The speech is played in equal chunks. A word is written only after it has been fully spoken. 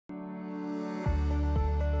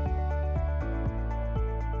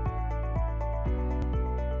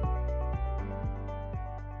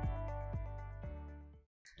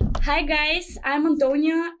Hi guys, I'm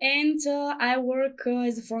Antonia and I work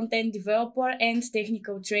as a front-end developer and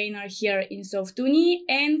technical trainer here in SoftUni,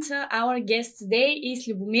 and our guest today is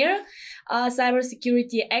Lubomir, a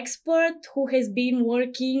cybersecurity expert who has been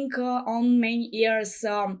working on many years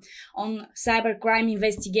on cybercrime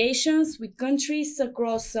investigations with countries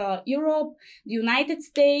across Europe, the United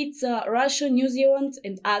States, Russia, New Zealand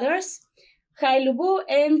and others. Hi Lubu,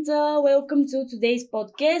 and welcome to today's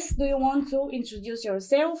podcast. Do you want to introduce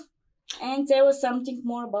yourself and tell us something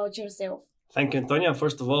more about yourself? Thank you, Antonia.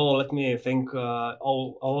 First of all, let me thank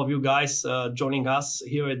all of you guys joining us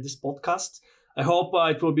here at this podcast. I hope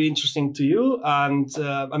it will be interesting to you, and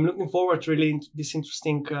I'm looking forward to really this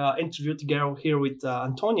interesting interview together here with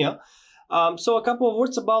Antonia. So a couple of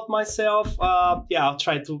words about myself. I'll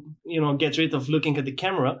try to get rid of looking at the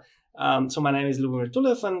camera. So my name is Lubomir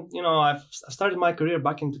Tulev, and I've started my career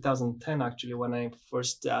back in 2010, actually, when I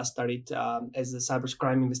first started as a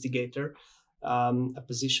cybercrime investigator, a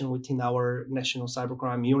position within our national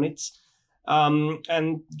cybercrime units.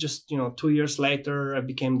 And just 2 years later, I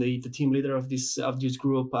became the team leader of this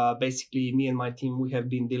group. Basically, me and my team, we have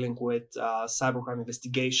been dealing with cybercrime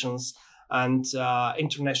investigations and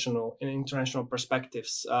international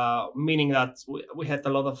perspectives, meaning that we had a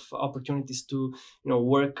lot of opportunities to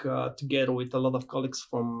work together with a lot of colleagues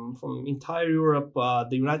from entire Europe,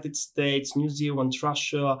 the United States, New Zealand,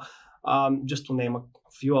 Russia, just to name a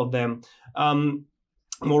few of them.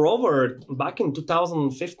 Moreover, back in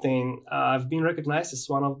 2015, I've been recognized as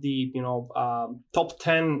one of the top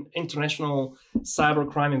 10 international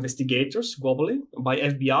cybercrime investigators globally by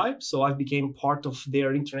FBI. So I became part of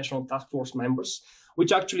their international task force members,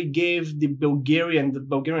 which actually gave the Bulgarian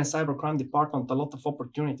cybercrime department a lot of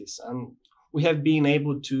opportunities. And we have been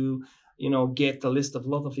able to get a list of a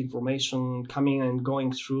lot of information coming and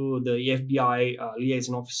going through the FBI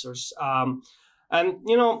liaison officers.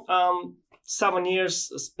 7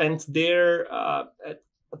 years spent there. At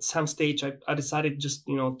some stage, I decided just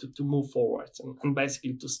to move forward and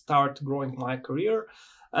basically to start growing my career.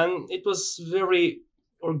 And it was very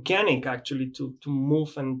organic actually to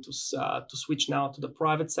move and to switch now to the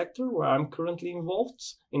private sector, where I'm currently involved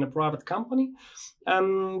in a private company.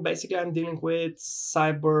 Basically, I'm dealing with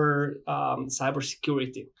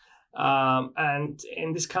cybersecurity. And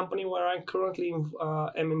in this company where I currently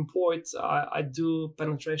am employed, I do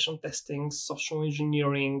penetration testing, social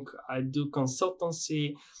engineering, I do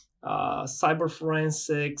consultancy, cyber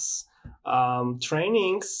forensics,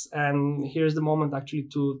 trainings. And here's the moment actually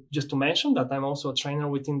to mention that I'm also a trainer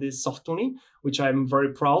within this SoftUni, which I'm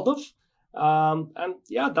very proud of. And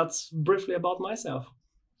yeah, that's briefly about myself.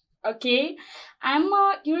 Okay, I'm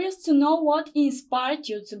curious to know what inspired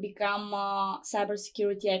you to become a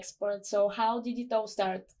cybersecurity expert. So how did it all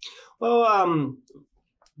start? Well,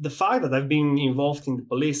 the fact that I've been involved in the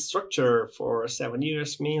police structure for 7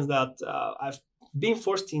 years means that I've been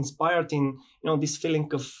first inspired in this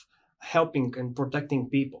feeling of helping and protecting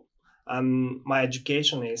people. My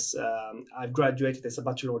education is I've graduated as a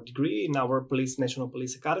bachelor degree in our National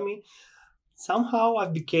Police Academy. Somehow I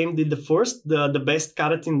became the best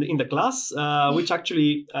cadet in the class, which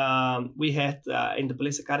actually we had in the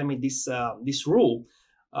police academy this rule.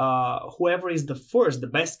 Whoever is the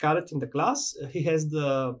best cadet in the class, he has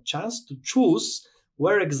the chance to choose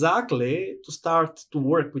where exactly to start to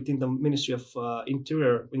work within the Ministry of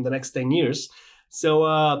Interior in the next 10 years. So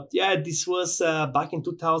this was back in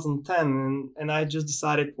 2010, and I just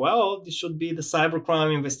decided, well, this should be the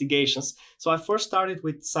cybercrime investigations. So I first started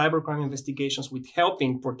with cybercrime investigations, with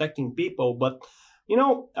helping, protecting people. But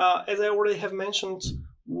as I already have mentioned,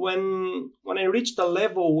 when I reached a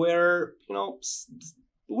level where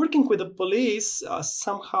working with the police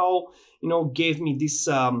somehow gave me this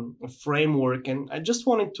framework, and I just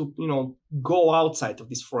wanted to go outside of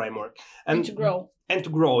this framework and to grow.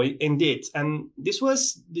 Indeed. And this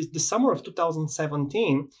was the summer of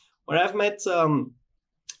 2017, where I've met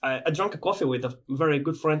I drank a coffee with a very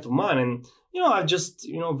good friend of mine, and I just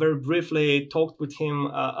very briefly talked with him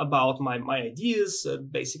about my ideas,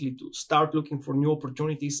 basically to start looking for new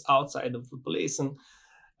opportunities outside of the police. And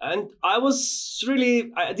I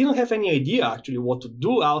didn't have any idea actually what to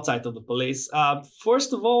do outside of the police.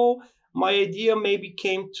 First of all, my idea maybe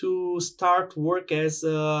came to start work as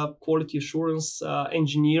a quality assurance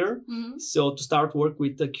engineer. Mm-hmm. So to start work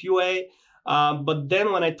with the QA. But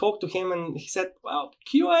then when I talked to him, and he said, well,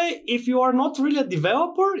 QA, if you are not really a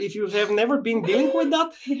developer, if you have never been dealing with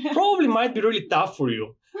that, probably might be really tough for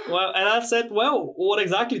you. Well, and I said, well, what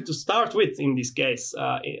exactly to start with in this case?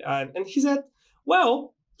 And he said,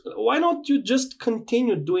 well, why not you just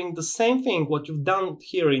continue doing the same thing, what you've done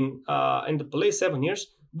here in the police 7 years,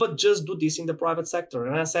 but just do this in the private sector.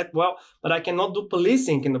 And I said, well, but I cannot do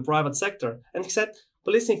policing in the private sector. And he said,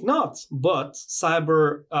 policing not, but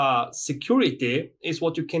cyber security is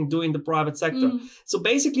what you can do in the private sector. So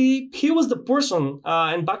basically, he was the person,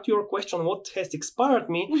 and back to your question, what has inspired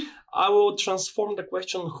me, I will transform the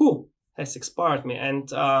question, who has inspired me?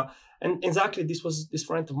 And exactly, this was this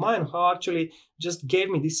friend of mine who actually just gave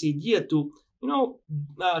me this idea to,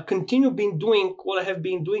 continue doing what I have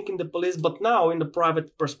been doing in the police, but now in the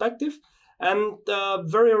private perspective. And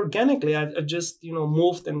very organically, I just,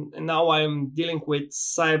 moved, and now I'm dealing with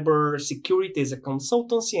cyber security as a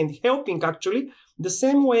consultancy and helping actually the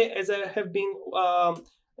same way as I have been,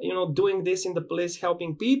 doing this in the police,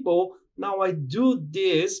 helping people. Now I do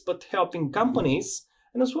this, but helping companies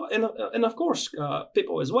and as well, and of course,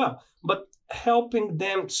 people as well, but helping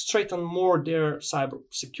them straighten more their cyber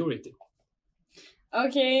security.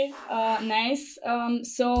 Okay, nice.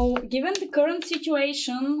 So given the current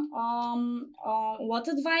situation, what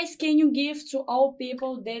advice can you give to all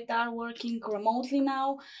people that are working remotely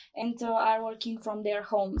now and are working from their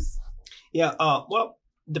homes? Yeah, well,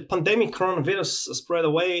 the pandemic coronavirus spread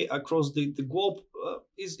away across the globe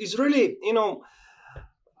is really,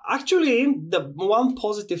 actually, the one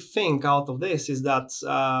positive thing out of this is that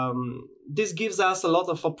this gives us a lot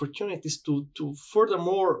of opportunities to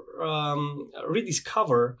furthermore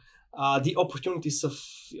rediscover the opportunities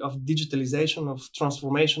of digitalization, of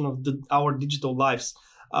transformation of our digital lives.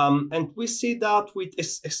 And we see that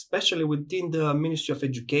especially within the Ministry of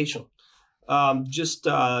Education.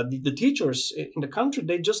 The teachers in the country,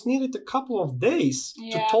 they just needed a couple of days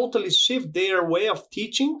to totally shift their way of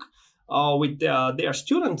teaching with their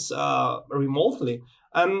students remotely.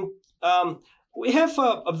 And we have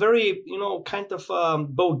a very, kind of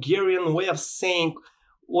Bulgarian way of saying,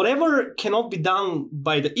 whatever cannot be done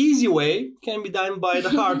by the easy way can be done by the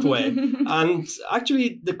hard way. And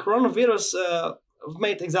actually, the coronavirus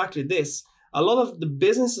made exactly this. A lot of the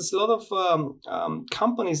businesses, a lot of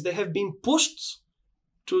companies, they have been pushed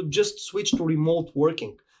to just switch to remote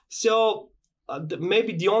working. So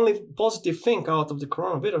maybe the only positive thing out of the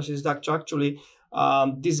coronavirus is that actually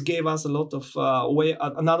this gave us a lot of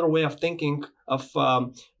another way of thinking of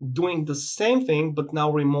doing the same thing, but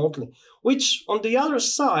now remotely, which on the other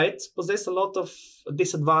side possess a lot of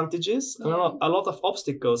disadvantages and a lot of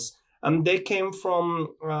obstacles. And they're coming,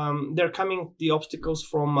 the obstacles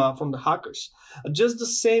from the hackers. Just the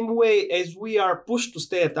same way as we are pushed to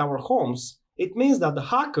stay at our homes, it means that the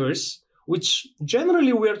hackers, which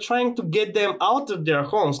generally we are trying to get them out of their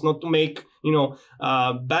homes, not to make,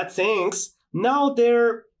 bad things. Now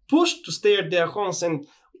they're pushed to stay at their homes. And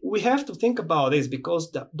we have to think about this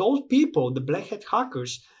because those people, the black hat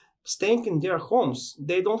hackers, staying in their homes,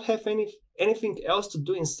 they don't have anything else to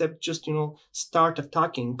do except just, start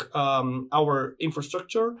attacking our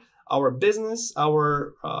infrastructure, our business,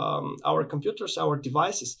 our computers, our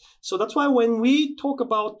devices. So that's why when we talk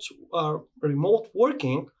about remote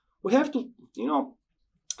working, we have to,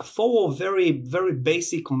 follow very, very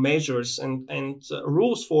basic measures and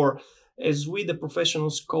rules for, as we the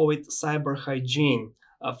professionals call it, cyber hygiene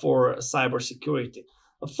for cyber security.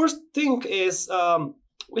 The first thing is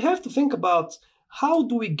we have to think about how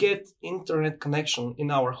do we get internet connection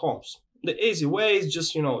in our homes. The easy way is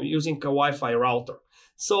just, using a Wi-Fi router.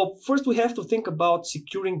 So first we have to think about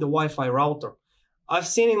securing the Wi-Fi router. I've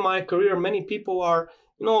seen in my career many people are,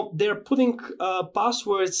 they're putting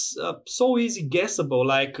passwords so easy guessable,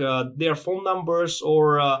 like their phone numbers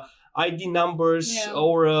or ID numbers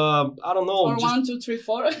or I don't know. Or just 1, 2, 3,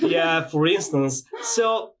 4. Yeah, for instance.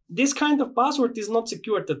 So this kind of password is not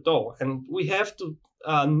secured at all. And we have to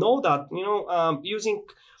know that, using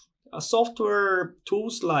software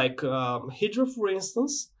tools like Hydra, for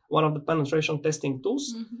instance, one of the penetration testing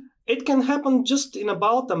tools, it can happen just in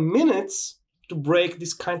about a minute to break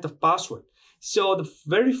this kind of password. So the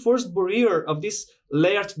very first barrier of this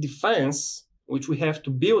layered defense, which we have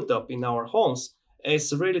to build up in our homes,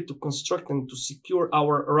 is really to construct and to secure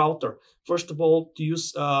our router. First of all, to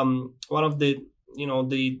use one of the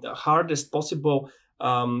hardest possible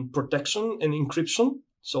protection and encryption,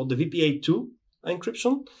 so the VPA2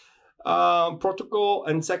 encryption protocol,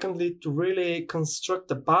 and secondly, to really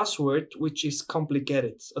construct a password which is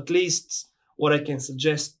complicated, at least what I can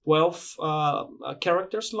suggest 12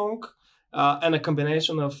 characters long, and a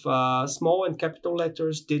combination of small and capital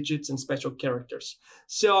letters, digits, and special characters.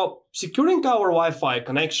 So securing our Wi-Fi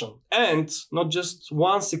connection, and not just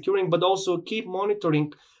one securing, but also keep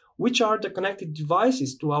monitoring which are the connected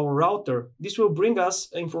devices to our router. This will bring us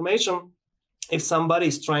information if somebody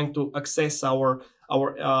is trying to access our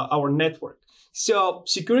network. So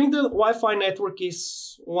securing the Wi-Fi network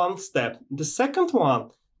is one step. The second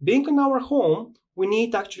one being in our home, we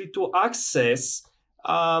need actually to access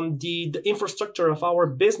the infrastructure of our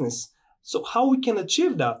business. So how we can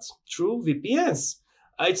achieve that? Through VPNs.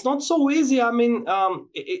 It's not so easy. I mean,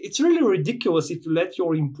 it's really ridiculous if you let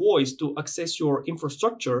your employees to access your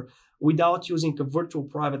infrastructure without using a virtual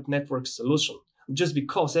private network solution, just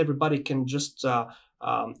because everybody can just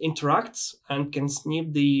interact and can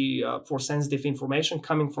snip the for sensitive information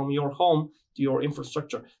coming from your home to your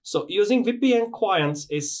infrastructure. So using VPN clients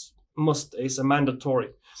is a mandatory.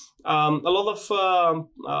 A lot of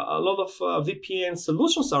VPN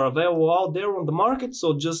solutions are available out there on the market.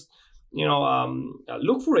 So just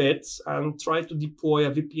look for it and try to deploy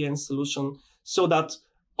a VPN solution so that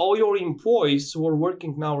all your employees who are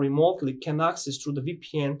working now remotely can access through the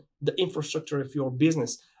VPN the infrastructure of your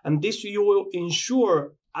business. And this you will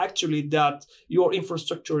ensure actually that your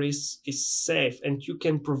infrastructure is safe and you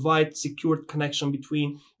can provide secured connection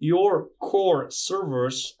between your core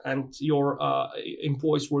servers and your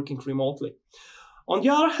employees working remotely. On the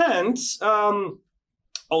other hand,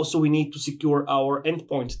 also, we need to secure our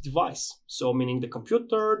endpoint device. So meaning the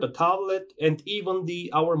computer, the tablet, and even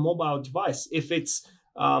our mobile device, if it's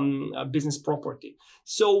a business property.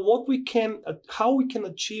 So how we can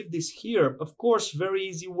achieve this here? Of course, very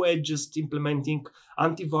easy way, just implementing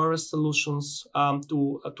antivirus solutions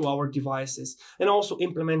to our devices, and also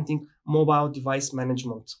implementing mobile device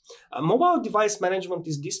management. Mobile device management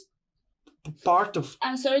is this part of...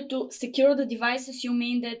 I'm sorry, to secure the devices, you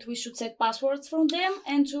mean that we should set passwords from them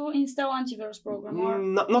and to install antivirus program? Or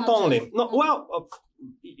not only. Well,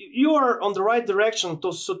 you are on the right direction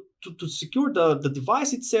to secure the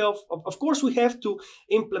device itself. Of course, we have to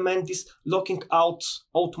implement this locking out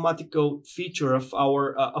automatic feature of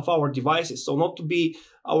our devices. So not to be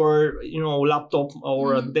our laptop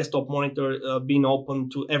or desktop monitor being open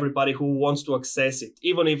to everybody who wants to access it,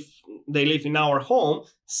 even if they live in our home.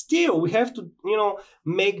 Still, we have to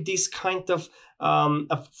make this kind of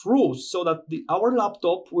rules so that our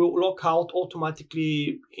laptop will lock out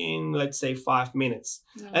automatically in, let's say, 5 minutes.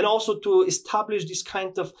 And also to establish this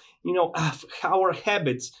kind of our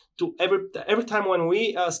habits to every time when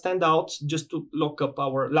we stand out, just to lock up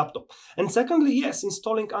our laptop. And secondly, yes,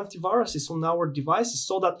 installing antiviruses on our devices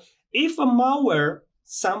so that if a malware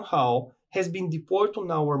somehow has been deployed on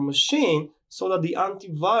our machine, so that the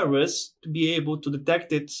antivirus to be able to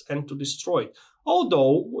detect it and to destroy it.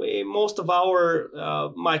 Although most of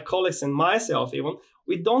my colleagues and myself even,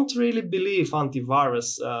 we don't really believe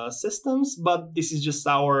antivirus systems, but this is just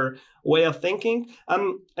our way of thinking.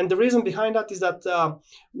 And the reason behind that is that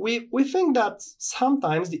we think that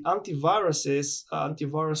sometimes the antivirus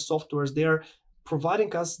softwares, they're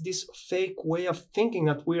providing us this fake way of thinking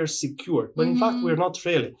that we are secure, but in fact we're not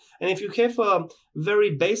really. And if you have a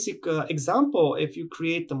very basic example, if you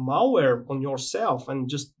create a malware on yourself and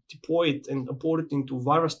just deploy it and upload it into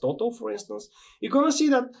VirusTotal, for instance, you're gonna see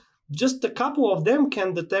that just a couple of them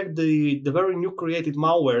can detect the very new created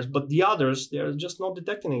malwares, but the others, they're just not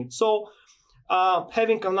detecting it. So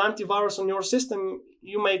having an antivirus on your system,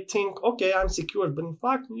 you may think, okay, I'm secure, but in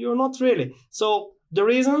fact you're not really. So the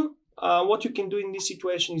reason, what you can do in this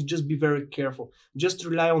situation is just be very careful. Just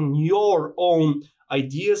rely on your own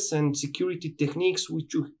ideas and security techniques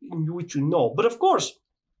which you know. But of course,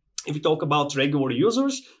 if you talk about regular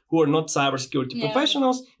users who are not cybersecurity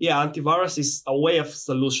professionals, antivirus is a way of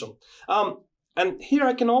solution. And here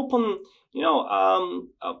I can open,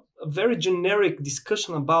 a very generic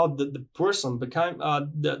discussion about the person,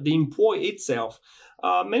 the employee itself.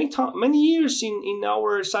 Many years in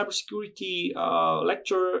our cybersecurity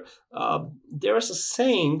lecture, there's a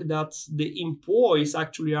saying that the employees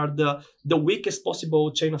actually are the weakest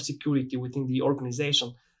possible chain of security within the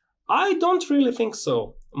organization. I don't really think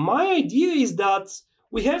so. My idea is that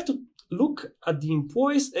we have to look at the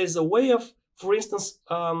employees as a way of, for instance,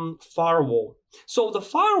 firewall. So the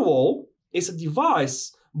firewall is a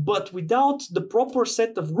device, but without the proper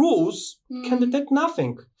set of rules, can detect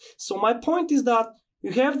nothing. So my point is that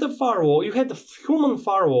you have the firewall, you have the human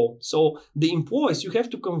firewall. So the employees, you have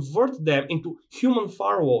to convert them into human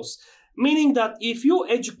firewalls. Meaning that if you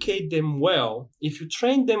educate them well, if you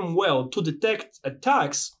train them well to detect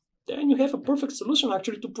attacks, then you have a perfect solution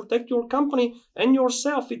actually to protect your company and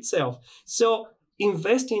yourself itself. So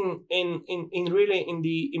investing in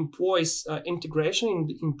the employees integration, in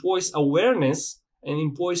the employees awareness and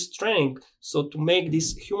employees training, so to make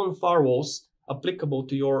these human firewalls applicable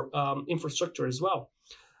to your infrastructure as well.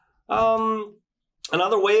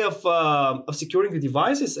 Another way of securing the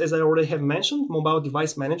devices, as I already have mentioned, mobile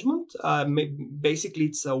device management. Basically,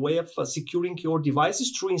 it's a way of securing your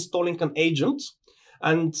devices through installing an agent.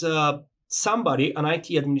 And somebody, an IT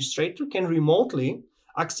administrator, can remotely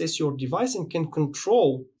access your device and can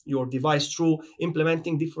control your device through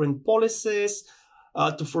implementing different policies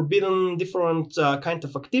to forbidden different kind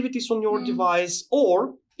of activities on your device,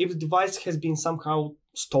 or if the device has been somehow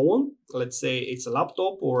stolen, let's say it's a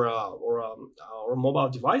laptop or a mobile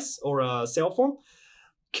device or a cell phone,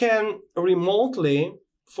 can remotely,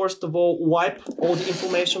 first of all, wipe all the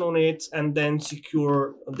information on it and then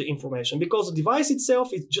secure the information. Because the device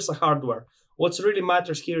itself is just a hardware. What really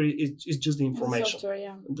matters here is just the information. The software,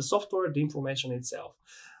 yeah. The software, the information itself.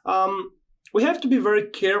 We have to be very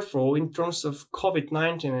careful in terms of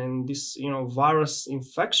COVID-19 and this, virus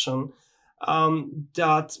infection,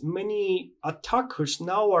 that many attackers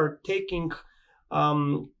now are taking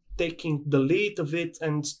the lead of it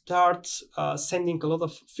and start sending a lot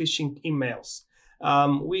of phishing emails.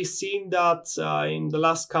 We've seen that in the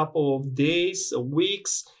last couple of days,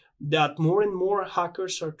 weeks, that more and more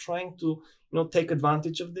hackers are trying to take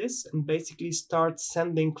advantage of this and basically start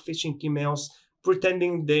sending phishing emails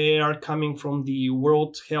pretending they are coming from the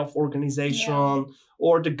World Health Organization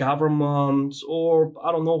or the government or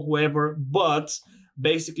I don't know, whoever. But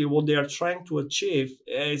basically what they are trying to achieve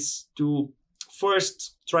is to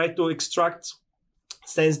first try to extract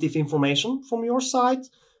sensitive information from your site.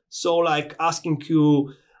 So like asking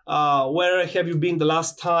you, where have you been the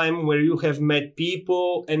last time where you have met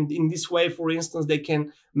people? And in this way, for instance, they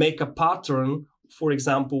can make a pattern, for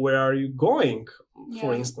example, where are you going,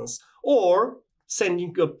 for instance, or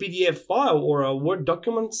sending you a PDF file or a Word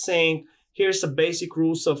document saying, here's the basic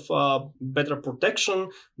rules of better protection,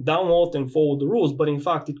 download and follow the rules. But in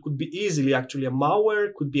fact, it could be easily actually a malware,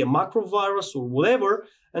 it could be a macro virus or whatever.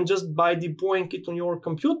 And just by deploying it on your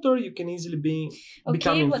computer, you can easily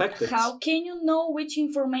become infected. But how can you know which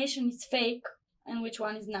information is fake and which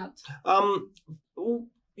one is not?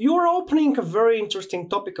 You're opening a very interesting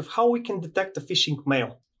topic of how we can detect a phishing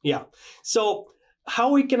mail. Yeah. So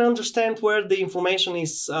how we can understand where the information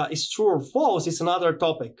is true or false is another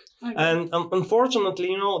topic. Okay. And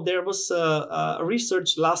unfortunately, there was a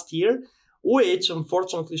research last year, which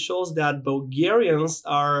unfortunately shows that Bulgarians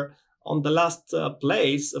are on the last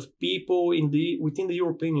place of people within the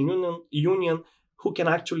European Union who can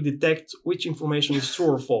actually detect which information is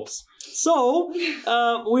true or false. So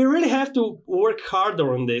we really have to work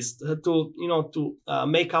harder on this to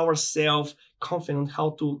make ourselves confident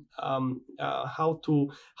how to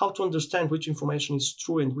understand which information is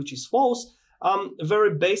true and which is false. A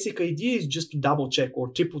very basic idea is just to double check or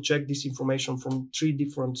triple check this information from 3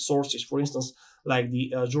 different sources, for instance, like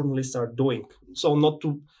the journalists are doing. So not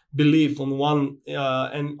to believe on one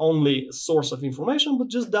and only source of information, but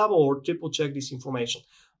just double or triple check this information.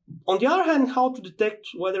 On the other hand, how to detect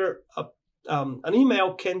whether an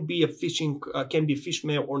email can be a phish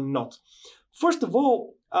mail or not. First of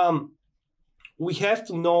all, we have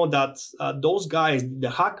to know that those guys, the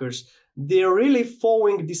hackers, they're really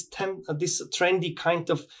following this trendy kind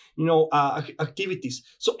of activities.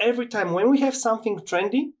 So every time when we have something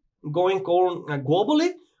trendy going on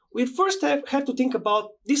globally, we first have to think about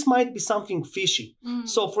this might be something fishy.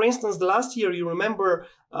 So for instance, the last year, you remember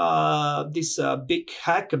this big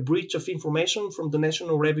hack, a breach of information from the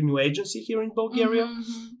National Revenue Agency here in Bulgaria.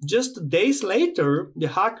 Just days later, the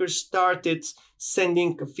hackers started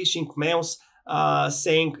sending phishing mails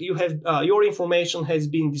saying you have your information has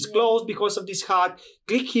been disclosed because of this hack.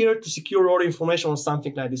 Click here to secure your information or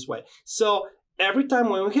something like this way. So every time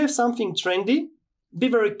when we have something trendy, be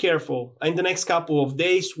very careful in the next couple of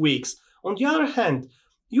days, weeks. On the other hand,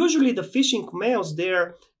 usually the phishing mails,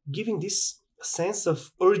 they're giving this sense of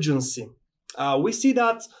urgency. We see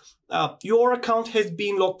that your account has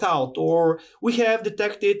been locked out, or we have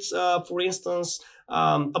detected, for instance,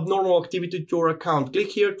 abnormal activity to your account.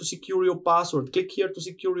 Click here to secure your password. Click here to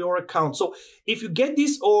secure your account. So if you get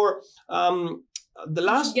this, or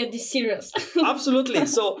get this serious. Absolutely.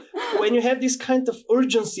 So when you have this kind of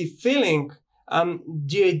urgency feeling,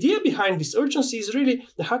 the idea behind this urgency is really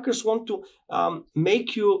the hackers want to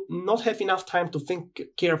make you not have enough time to think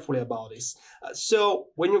carefully about this. So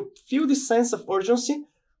when you feel this sense of urgency,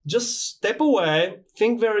 just step away,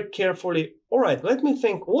 think very carefully. All right, let me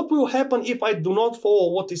think, what will happen if I do not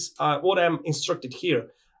follow what I'm instructed here?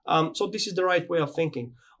 So this is the right way of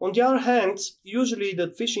thinking. On the other hand, usually the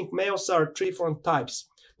phishing mails are 3 different types.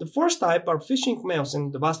 The first type are phishing mails,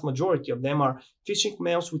 and the vast majority of them are phishing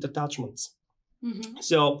mails with attachments.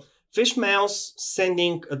 So phish mails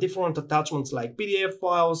sending different attachments like PDF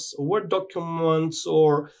files, Word documents,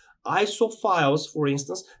 or ISO files, for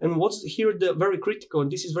instance. And what's here very critical, and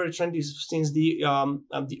this is very trendy since the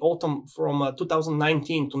autumn from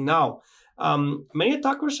 2019 to now. many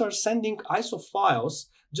attackers are sending ISO files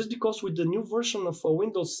just because with the new version of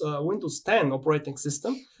Windows 10 operating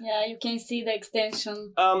system. Yeah, you can see the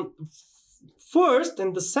extension. First,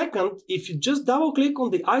 and the second, if you just double click on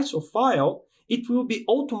the ISO file, it will be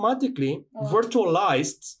automatically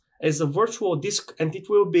virtualized as a virtual disk, and it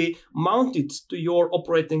will be mounted to your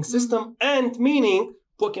operating system, and meaning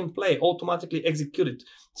plug and play, automatically executed.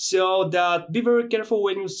 So that be very careful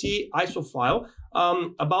when you see ISO file.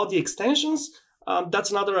 About the extensions,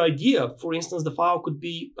 that's another idea. For instance, the file could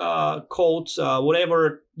be called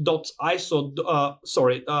whatever.iso,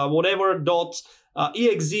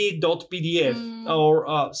 whatever.exe.pdf,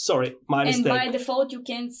 or sorry, my mistake. And by default, you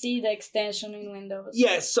can't see the extension in Windows.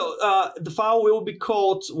 Yes, so the file will be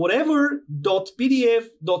called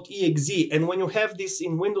whatever.pdf.exe, and when you have this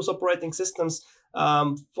in Windows operating systems,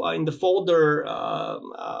 in the folder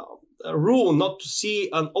rule not to see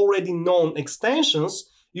an already known extensions,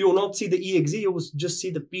 you will not see the exe, you will just see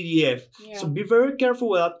the PDF. Yeah. So be very careful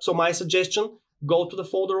with that. So my suggestion, go to the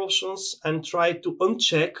folder options and try to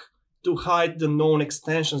uncheck to hide the known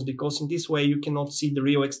extensions, because in this way you cannot see the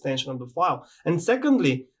real extension of the file. And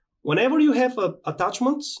secondly, whenever you have an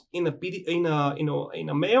attachment in a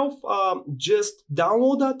mail, just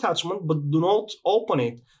download the attachment, but do not open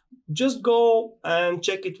it. Just go and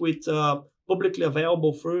check it with publicly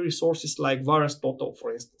available free resources like VirusTotal,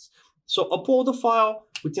 for instance. So upload the file.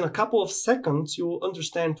 Within a couple of seconds, you will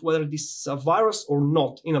understand whether this is a virus or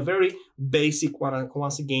not in a very basic one,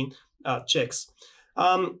 once again, checks.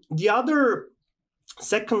 The other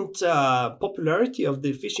second popularity of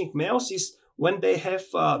the phishing mails is when they have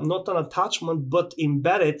not an attachment but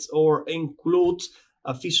embedded or include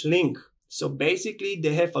a phish link. So basically,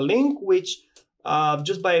 they have a link which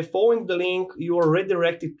just by following the link, you are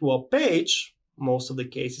redirected to a page, most of the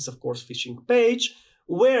cases, of course, phishing page,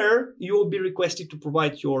 where you will be requested to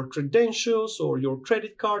provide your credentials or your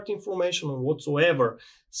credit card information or whatsoever.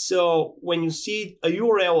 So when you see a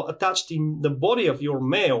URL attached in the body of your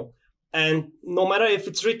mail, and no matter if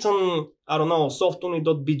it's written, I don't know,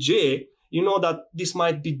 softuni.bg, you know that this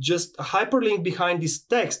might be just a hyperlink behind this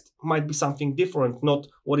text, might be something different, not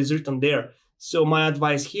what is written there. So my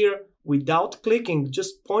advice here, without clicking,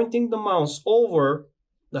 just pointing the mouse over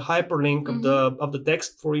the hyperlink of the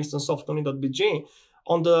text, for instance, softuni.bg,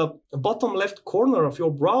 on the bottom left corner of your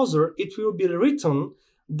browser, it will be written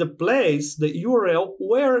the place, the URL,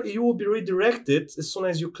 where you will be redirected as soon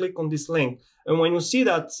as you click on this link. And when you see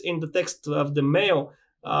that in the text of the mail,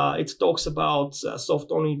 it talks about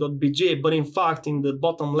softuni.bg, but in fact, in the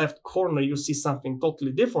bottom left corner, you see something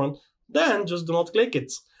totally different, then just do not click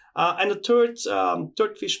it. And the third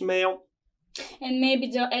phish mail. And maybe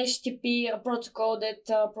the HTTP protocol that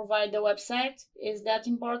provide the website, is that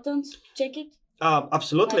important? Check it?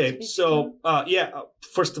 Absolutely. So,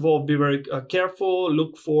 first of all, be very careful.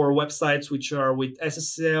 Look for websites which are with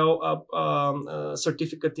SSL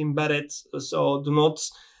certificate embedded. So do not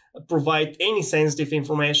provide any sensitive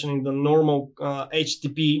information in the normal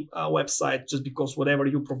HTTP website, just because whatever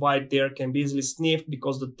you provide there can be easily sniffed,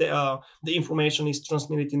 because the information is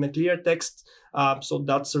transmitted in a clear text. So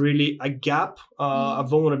that's really a gap, a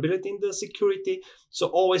vulnerability in the security. So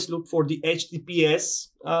always look for the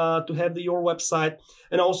HTTPS to have your website,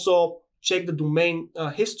 and also check the domain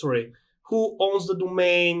history. Who owns the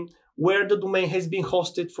domain, where the domain has been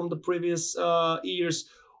hosted from the previous years,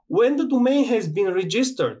 when the domain has been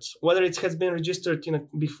registered, whether it has been registered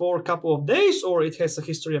before a couple of days or it has a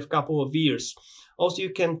history of a couple of years. Also, you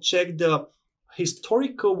can check the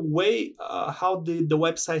historical way how the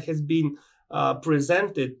website has been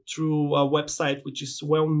presented through a website which is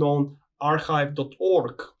well-known,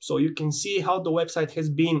 archive.org. So you can see how the website has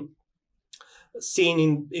been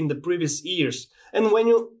seen in the previous years. And when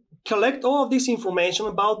you collect all of this information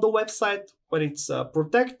about the website, when it's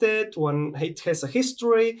protected, when it has a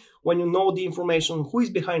history, when you know the information who is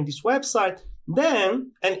behind this website,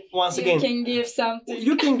 then, and once again, you can give something.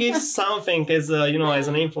 You can give something as as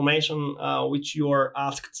an information which you are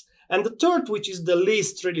asked. And the third, which is the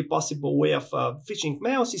least really possible way of phishing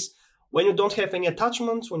mails, is when you don't have any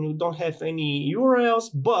attachments, when you don't have any URLs,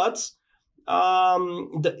 but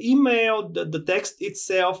the email, the text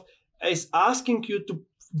itself is asking you to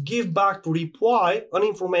give back, to reply on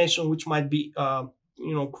information which might be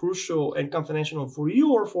crucial and confidential for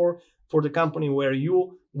you or for the company where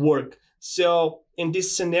you work. So in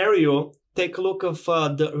this scenario, take a look of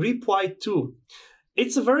the reply to.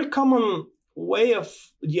 It's a very common way of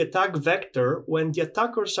the attack vector when the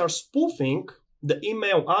attackers are spoofing the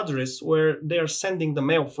email address where they are sending the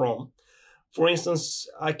mail from. For instance,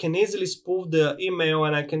 I can easily spoof the email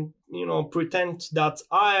and I can pretend that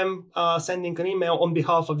I am sending an email on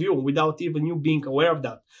behalf of you without even you being aware of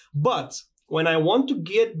that. But when I want to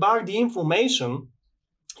get back the information,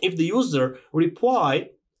 if the user reply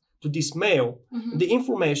to this mail, the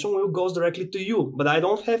information will go directly to you, but I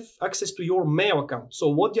don't have access to your mail account. So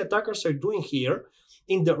what the attackers are doing here,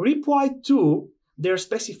 in the reply to, they're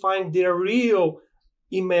specifying their real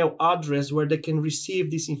email address where they can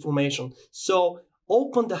receive this information. So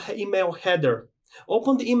open the email header.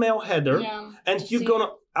 Open the email header, and you're gonna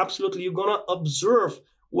observe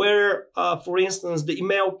where, for instance, the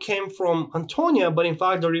email came from Antonia, but in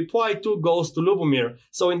fact the reply to goes to Lubomir.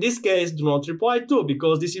 So in this case, do not reply to,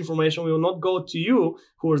 because this information will not go to you,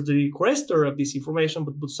 who is the requester of this information,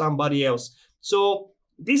 but to somebody else. So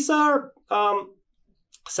these are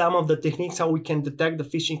some of the techniques how we can detect the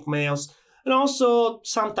phishing mails. And also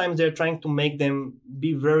sometimes they're trying to make them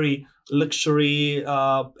be very luxury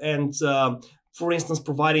and for instance,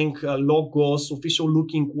 providing logos, official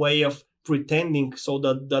looking way of pretending so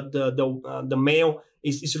that the mail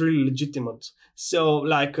is really legitimate. So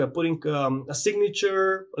like putting a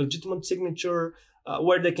signature, a legitimate signature,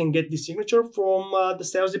 where they can get the signature from the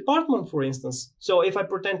sales department, for instance. So if I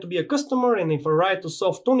pretend to be a customer and if I write to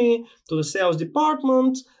SoftUni, to the sales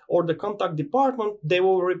department or the contact department, they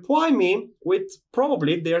will reply me with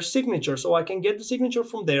probably their signature. So I can get the signature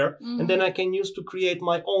from there, and then I can use to create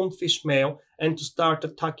my own fish mail and to start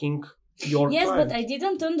attacking your client. But I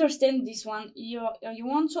didn't understand this one. You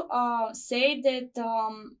want to say that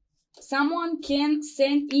someone can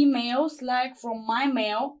send emails like from my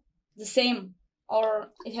mail the same,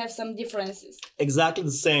 or it has some differences? Exactly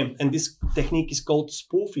the same, and this technique is called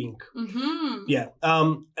spoofing. Yeah,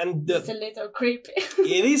 and it's a little creepy.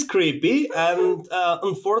 It is creepy, and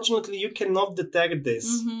unfortunately, you cannot detect this.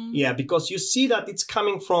 Yeah, because you see that it's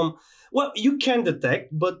coming from. Well, you can detect,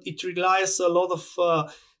 but it relies a lot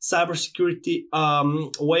of cybersecurity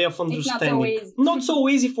way of understanding. It's not so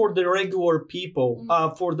easy for the regular people.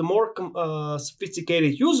 For the more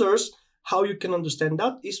sophisticated users, how you can understand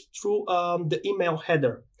that is through the email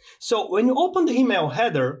header. So when you open the email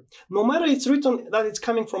header, no matter it's written that it's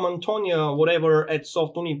coming from Antonia, whatever, at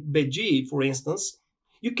SoftUni BG, for instance,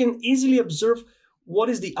 you can easily observe what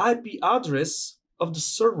is the IP address of the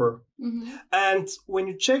server. And when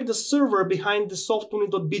you check the server behind the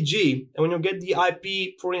softuni.bg, and when you get the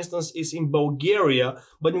IP, for instance, is in Bulgaria,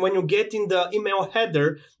 but when you get in the email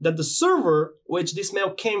header that the server which this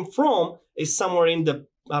mail came from is somewhere in the,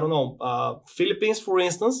 I don't know, Philippines, for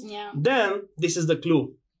instance, then this is the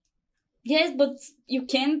clue. Yes, but you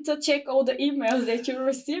can't check all the emails that you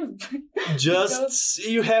received. Just,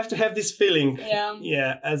 you have to have this feeling.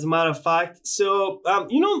 Yeah, as a matter of fact. So,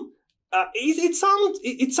 it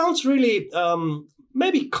sounds really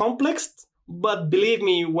maybe complex, but believe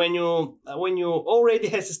me, when you already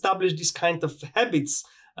has established this kind of habits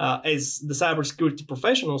as the cybersecurity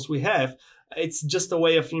professionals we have, it's just a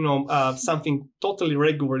way of something totally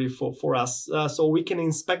regular for us. So we can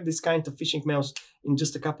inspect this kind of phishing mails in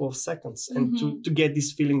just a couple of seconds and to get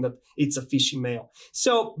this feeling that it's a phishing mail.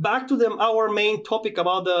 So back to our main topic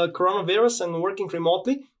about the coronavirus and working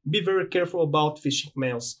remotely. Be very careful about phishing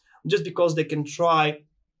mails. Just because they can try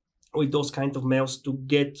with those kind of mails to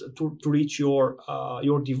get to reach your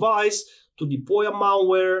device, to deploy a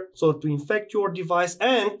malware, so to infect your device,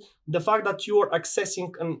 and the fact that you are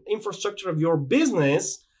accessing an infrastructure of your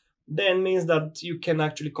business then means that you can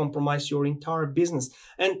actually compromise your entire business.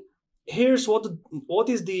 And here's what are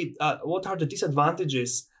the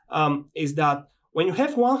disadvantages is that when you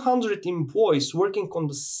have 100 employees working on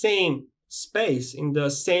the same space in the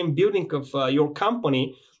same building of your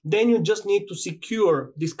company, then you just need to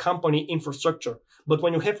secure this company infrastructure. But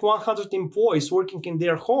when you have 100 employees working in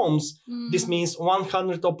their homes, this means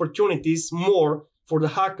 100 opportunities more for the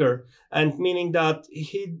hacker, and meaning that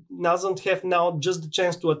he doesn't have now just the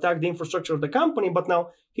chance to attack the infrastructure of the company, but now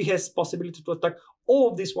he has possibility to attack all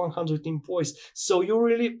of these 100 employees. So you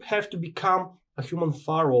really have to become a human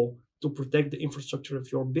firewall to protect the infrastructure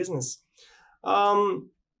of your business.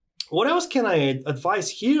 What else can I advise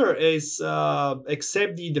here is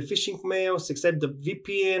accept the phishing mails, accept the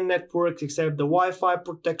VPN network, accept the Wi-Fi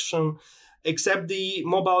protection, accept the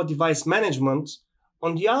mobile device management.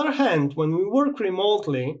 On the other hand, when we work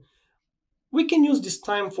remotely, we can use this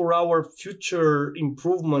time for our future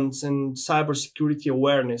improvements and cybersecurity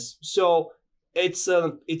awareness. So it's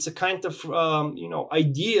a kind of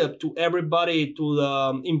idea to everybody, to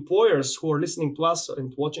the employers who are listening to us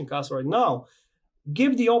and watching us right now.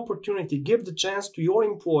 Give the opportunity, give the chance to your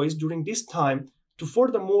employees during this time to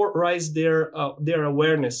furthermore raise their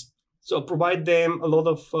awareness. So provide them a lot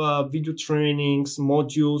of video trainings,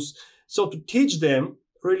 modules, so to teach them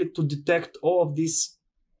really to detect all of these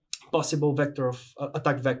possible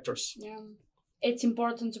attack vectors. Yeah, it's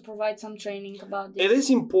important to provide some training about this. It is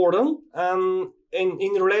important,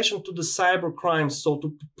 in relation to the cyber crimes, so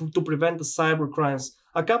to prevent the cyber crimes,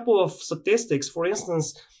 a couple of statistics. For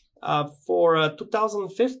instance, for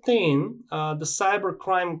 2015, the cyber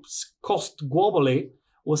crimes cost globally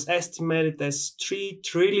was estimated as $3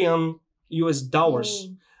 trillion.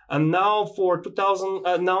 And now for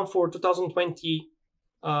 2020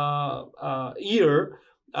 year,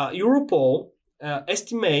 Europol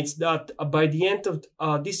estimates that by the end of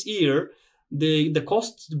this year, the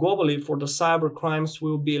cost globally for the cyber crimes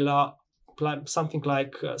will be something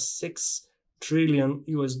like $6 trillion.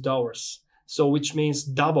 So which means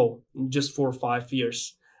double just for 5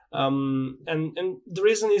 years. And the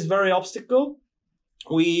reason is very obstacle.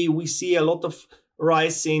 We see a lot of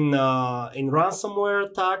rise in ransomware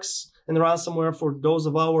attacks, and ransomware, for those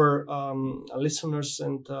of our listeners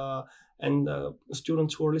and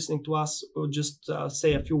students who are listening to us, will just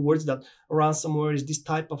say a few words that ransomware is this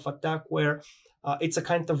type of attack where it's a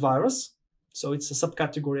kind of virus. So it's a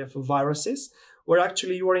subcategory of viruses where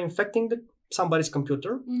actually you are infecting somebody's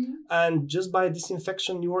computer, and just by this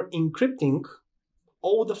infection you are encrypting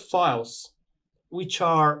all the files which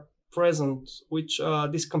are present, which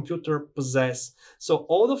this computer possess. So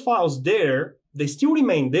all the files there, they still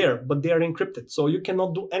remain there, but they are encrypted. So you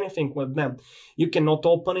cannot do anything with them. You cannot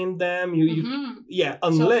open them.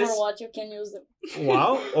 Unless. So for what you can use them?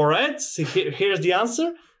 Wow. All right. So here's the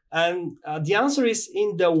answer. And the answer is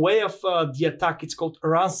in the way of the attack. It's called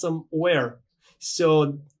ransomware.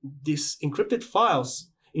 So these encrypted files,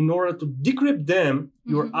 in order to decrypt them,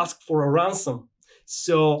 you're asked for a ransom.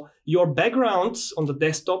 So your background on the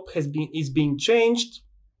desktop is being changed,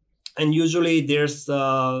 and usually there's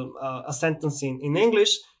a sentence in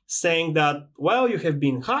English saying that, well, you have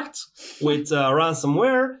been hacked with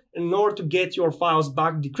ransomware. In order to get your files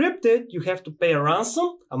back decrypted, you have to pay a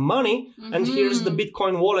ransom, money, and here's the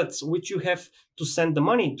Bitcoin wallets which you have to send the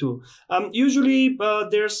money to. Usually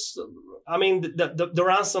the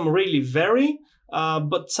ransom really vary,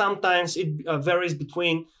 but sometimes it varies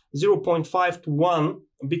between 0.5 to 1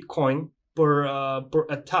 Bitcoin per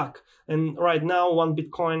attack. And right now, 1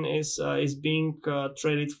 Bitcoin is being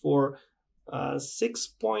traded for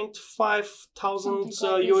 6.5 thousand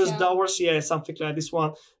US dollars. Yeah, something like this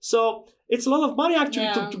one. So it's a lot of money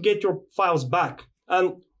actually to get your files back.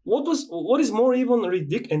 And what is more even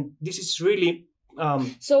ridiculous, and this is really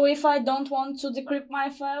so if I don't want to decrypt my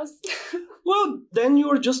files, well, then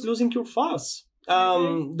you're just losing your files.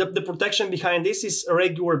 The protection behind this is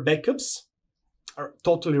regular backups, or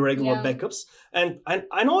totally regular backups. And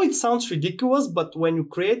I know it sounds ridiculous, but when you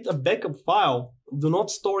create a backup file, do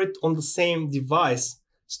not store it on the same device.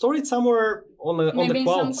 Store it somewhere on the cloud. In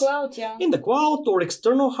some cloud, in the cloud or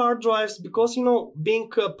external hard drives, because being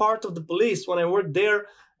part of the police when I worked there,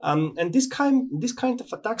 and this kind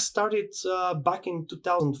of attack started back in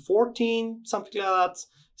 2014, something like that.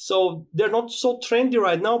 So they're not so trendy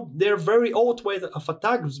right now. They're very old way of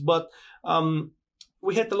attacks, but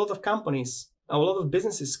we had a lot of companies, a lot of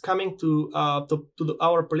businesses coming to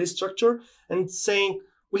our police structure and saying,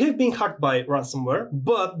 we have been hacked by ransomware,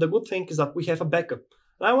 but the good thing is that we have a backup.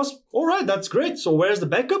 And I was, all right, that's great. So where's the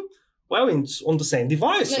backup? Well, it's on the same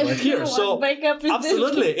device right here. So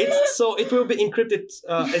absolutely, so it will be encrypted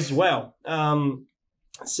as well.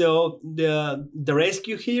 So the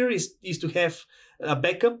rescue here is to have a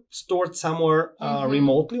backup stored somewhere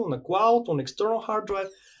remotely on the cloud, on external hard drive,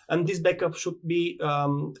 and this backup should be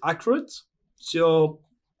accurate. So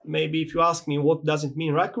maybe if you ask me what does it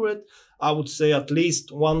mean accurate, I would say at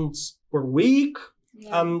least once per week.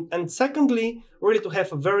 And secondly, really to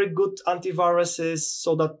have a very good antiviruses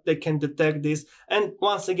so that they can detect this. And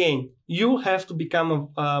once again, you have to become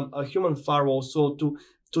a human firewall, so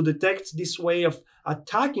to detect this way of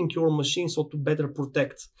attacking your machine, so to better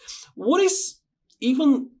protect. What is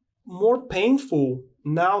even more painful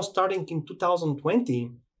now, starting in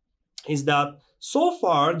 2020, is that so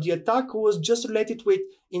far the attack was just related with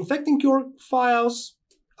infecting your files,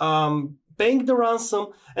 paying the ransom.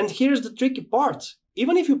 And here's the tricky part.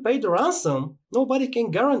 Even if you pay the ransom, nobody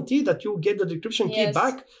can guarantee that you'll get the decryption key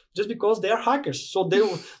back, just because they are hackers. So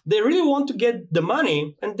they really want to get the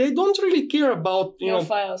money, and they don't really care about your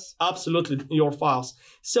files. Absolutely, your files.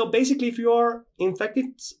 So basically, if you are infected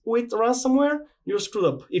with ransomware, you're screwed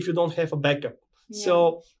up if you don't have a backup.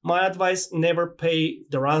 So my advice, never pay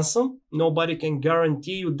the ransom. Nobody can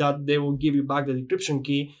guarantee you that they will give you back the decryption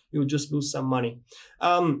key. You'll just lose some money.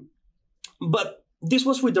 But this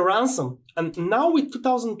was with the ransom. And now with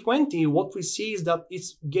 2020, what we see is that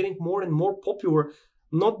it's getting more and more popular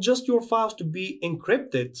not just your files to be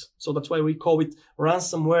encrypted, so that's why we call it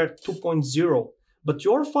ransomware 2.0, but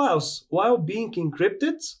your files, while being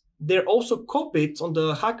encrypted, they're also copied on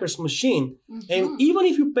the hacker's machine. And even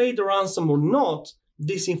if you pay the ransom or not,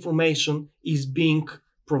 this information is being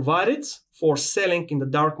provided for selling in the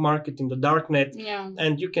dark market, in the dark net.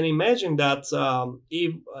 And you can imagine that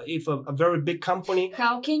if a very big company...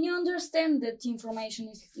 How can you understand that information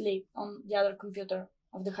is leaked on the other computer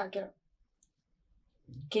of the hacker?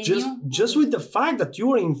 Just with the fact that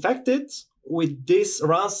you are infected with this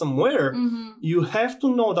ransomware, you have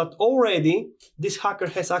to know that already this hacker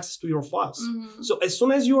has access to your files. So as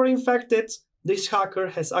soon as you are infected, this hacker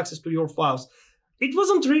has access to your files. It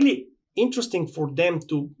wasn't really interesting for them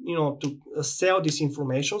to sell this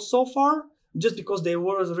information so far, just because they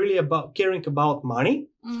were really caring about money.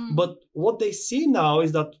 But what they see now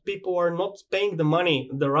is that people are not paying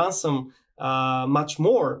the ransom much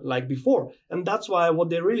more like before, and that's why what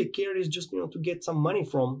they really care is just to get some money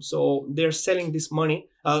from. So they're selling this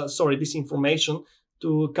information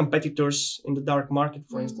to competitors in the dark market,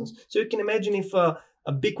 for instance. So you can imagine if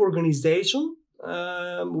a big organization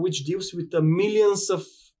which deals with millions of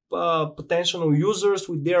potential users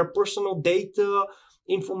with their personal data,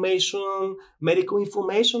 information, medical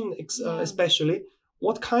information, especially,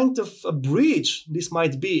 what kind of a breach this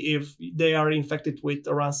might be if they are infected with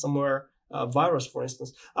a ransomware virus, for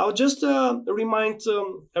instance. I'll just remind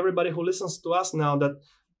everybody who listens to us now that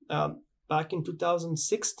back in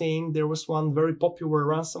 2016, there was one very popular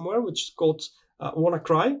ransomware, which is called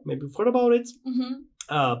WannaCry. Maybe you've heard about it.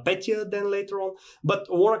 Petya then later on. But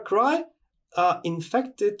WannaCry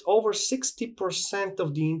infected over 60%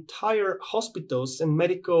 of the entire hospitals and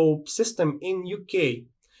medical system in UK.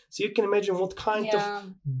 So you can imagine what kind of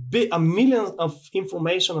a million of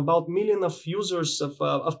information about million of users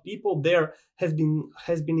of people there has been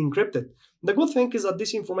encrypted. The good thing is that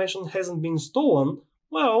this information hasn't been stolen.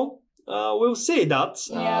 Well, we'll say that.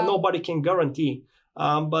 Nobody can guarantee.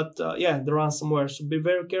 But the ransomware, so be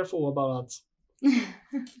very careful about that.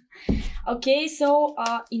 Okay, so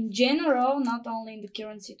in general, not only in the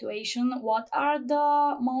current situation, what are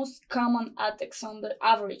the most common attacks on the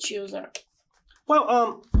average user?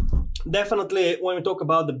 Well, definitely when we talk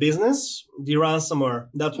about the business, the ransomware,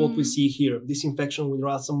 that's what we see here. This infection with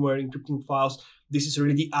ransomware, encrypting files, this is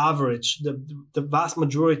really the average. The vast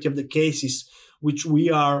majority of the cases which we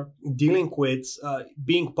are dealing with,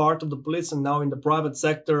 being part of the police and now in the private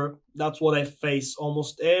sector, that's what I face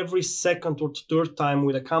almost every second or third time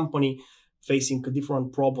with a company facing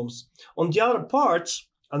different problems. On the other part,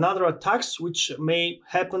 another attacks which may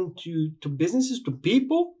happen to businesses, to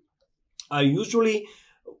people, are usually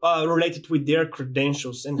related with their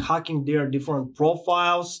credentials and hacking their different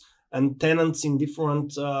profiles and tenants in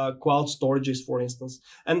different cloud storages, for instance.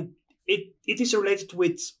 And it is related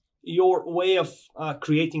with your way of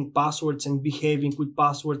creating passwords and behaving with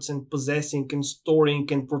passwords and possessing and storing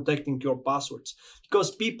and protecting your passwords.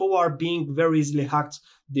 Because people are being very easily hacked,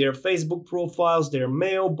 their Facebook profiles, their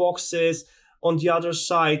mailboxes. On the other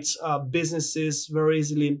side, businesses very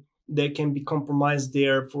easily, they can be compromised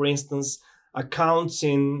there. For instance, accounts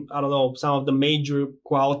in, some of the major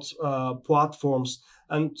cloud platforms.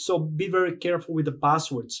 And so be very careful with the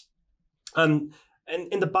passwords. And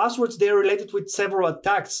the passwords, they're related with several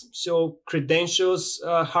attacks. So credentials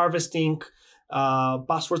harvesting,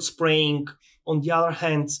 password spraying. On the other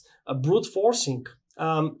hand, brute forcing.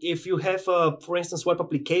 If you have, for instance, web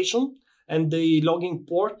application and the login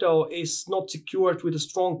portal is not secured with a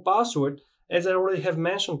strong password, as I already have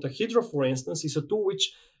mentioned, the Hydra, for instance, is a tool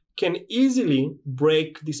which can easily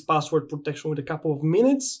break this password protection with a couple of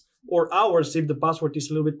minutes or hours if the password is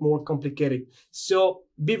a little bit more complicated. So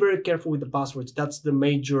be very careful with the passwords. That's the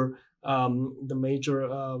major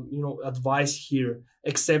advice here,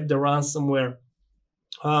 except the ransomware.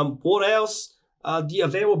 What else? The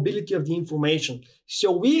availability of the information.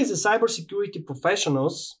 So we as a cybersecurity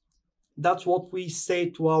professionals, that's what we say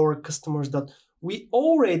to our customers, that we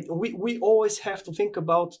always have to think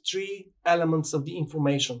about three elements of the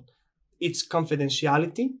information. It's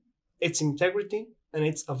confidentiality, its integrity, and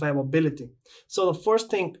its availability. So the first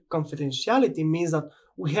thing, confidentiality, means that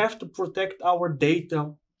we have to protect our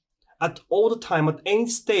data at all the time, at any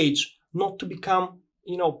stage, not to become,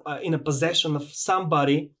 in a possession of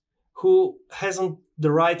somebody who hasn't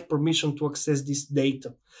the right permission to access this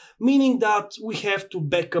data. Meaning that we have to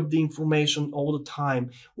back up the information all the time.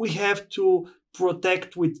 We have to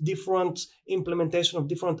protect with different implementation of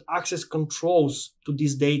different access controls to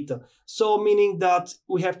this data. So meaning that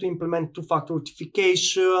we have to implement two-factor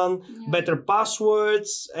authentication, better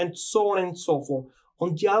passwords, and so on and so forth.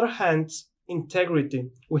 On the other hand, integrity.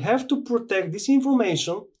 We have to protect this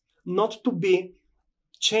information not to be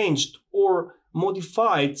changed or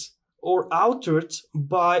modified or altered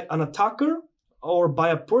by an attacker or by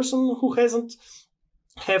a person who hasn't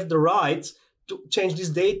have the right to change this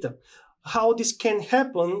data. How this can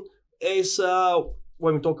happen is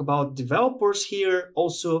when we talk about developers here,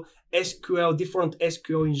 also SQL, different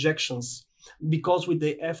SQL injections. Because with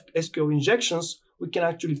the SQL injections, we can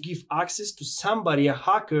actually give access to somebody, a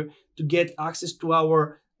hacker, to get access to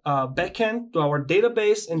our backend, to our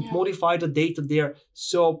database, and modify the data there.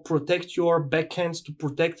 So protect your backends to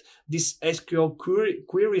protect these SQL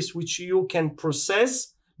queries, which you can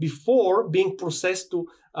process before being processed to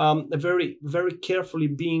very, very carefully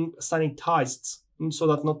being sanitized, so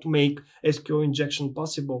that not to make SQL injection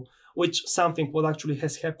possible, which something what actually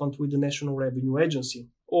has happened with the National Revenue Agency,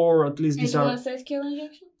 or at least these are SQL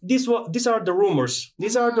injection. These are the rumors.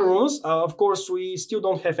 These are the rumors. Of course, we still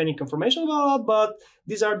don't have any confirmation about that, but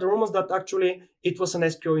these are the rumors that actually it was an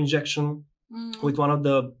SQL injection with one of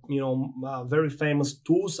the very famous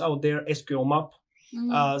tools out there, SQL Map,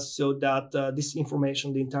 so that this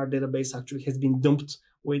information, the entire database, actually has been dumped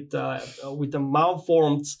with a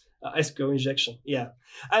malformed SQL injection. Yeah,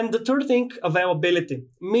 and the third thing, availability,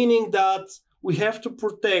 meaning that we have to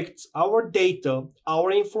protect our data,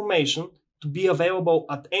 our information, to be available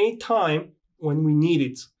at any time when we need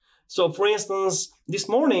it. So, for instance, this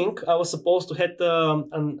morning I was supposed to have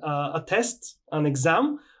a test, an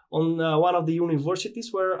exam on one of the universities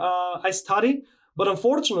where I study, but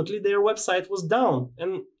unfortunately their website was down,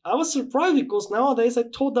 and I was surprised because nowadays I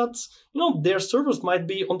thought that their servers might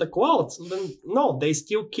be on the cloud. And then, no, they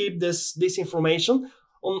still keep this information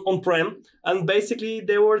on-prem, and basically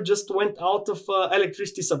they went out of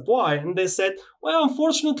electricity supply, and they said, well,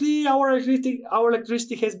 unfortunately our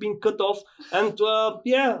electricity has been cut off, and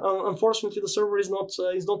unfortunately the server is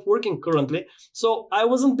not working currently. So I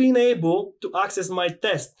wasn't being able to access my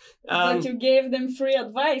test. But you gave them free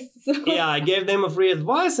advice. Yeah, I gave them a free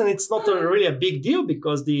advice, and it's not really a big deal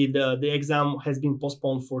because the exam has been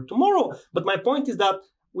postponed for tomorrow. But my point is that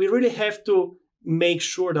we really have to make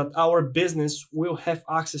sure that our business will have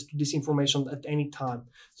access to this information at any time.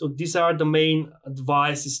 So these are the main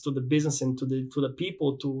advices to the business and to the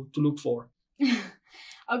people to look for.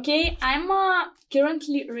 Okay, I'm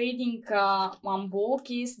currently reading one book,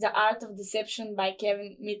 is The Art of Deception by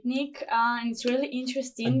Kevin Mitnick, and it's really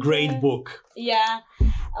interesting. A great book. Yeah,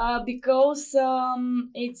 because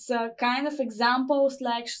it's kind of examples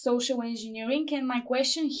like social engineering, and my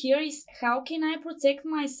question here is, how can I protect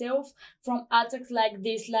myself from attacks like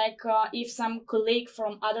this? Like if some colleague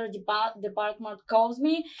from other department calls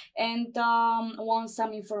me and wants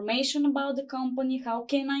some information about the company, how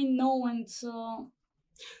can I know and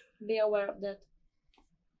be aware of that?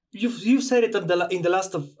 You said it in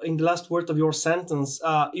the last word of your sentence.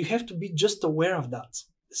 You have to be just aware of that.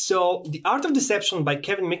 So, The Art of Deception by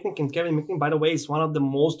Kevin Mitnick, and Kevin Mitnick, by the way, is one of the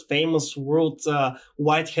most famous world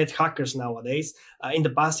white hat hackers nowadays. In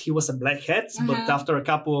the past, he was a black hat, but after a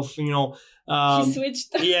couple of he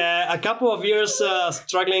switched. Yeah, a couple of years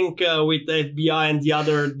struggling with the FBI and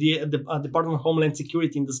the Department of Homeland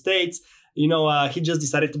Security in the States, he just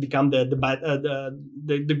decided to become the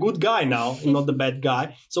good guy now, not the bad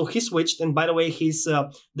guy. So he switched, and by the way, he's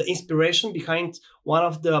the inspiration behind one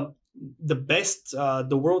of the best,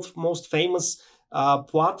 the world's most famous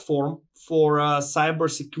platform for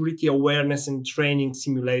cybersecurity awareness and training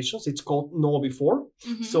simulations. It's called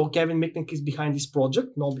KnowBe4. So Kevin Mitnick is behind this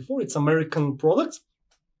project, KnowBe4. It's an American product.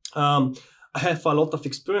 I have a lot of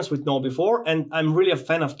experience with KnowBe4, and I'm really a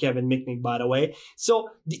fan of Kevin Mitnick, by the way. So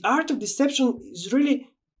The Art of Deception is really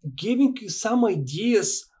giving you some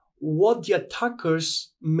ideas what the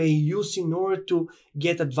attackers may use in order to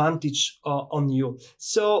get advantage on you.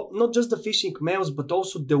 So not just the phishing mails, but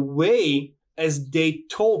also the way as they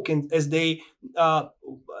talk and as they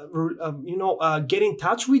get in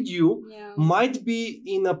touch with you might be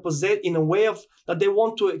in a way of that they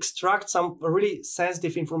want to extract some really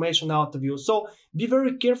sensitive information out of you. So be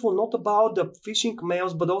very careful, not about the phishing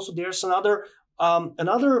mails, but also there's another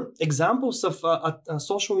examples of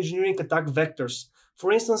social engineering attack vectors.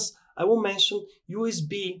 For instance, I will mention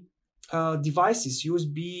USB devices,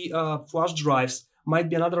 USB flash drives might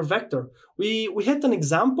be another vector. We had an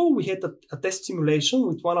example. We had a test simulation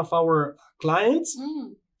with one of our clients.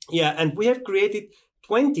 Yeah, and we have created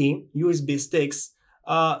 20 USB sticks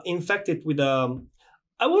infected with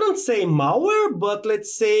I wouldn't say malware, but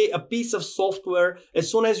let's say a piece of software.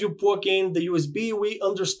 As soon as you plug in the USB, we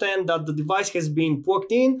understand that the device has been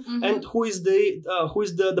plugged in, and who is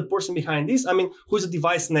the person behind this? I mean, who is the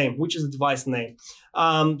device name? Which is the device name?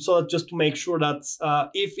 So just to make sure that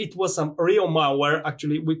if it was some real malware,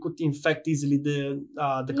 actually we could infect easily the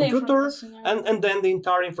computer and then the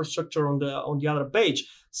entire infrastructure on the other page.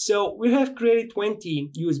 So we have created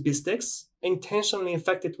 20 USB sticks, intentionally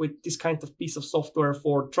infected with this kind of piece of software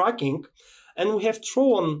for tracking, and we have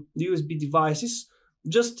thrown the USB devices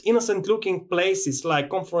just innocent looking places like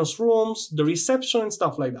conference rooms, the reception, and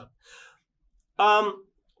stuff like that.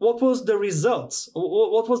 What was the result?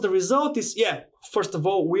 What was the result is, first of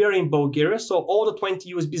all, we are in Bulgaria, so all the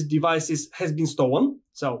 20 USB devices has been stolen.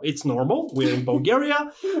 So it's normal, we're in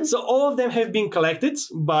Bulgaria. So all of them have been collected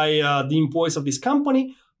by the employees of this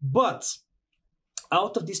company, but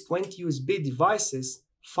out of these 20 USB devices,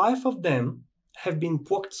 5 of them have been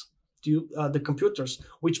plugged to the computers,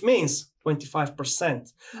 which means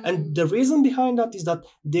 25%. And the reason behind that is that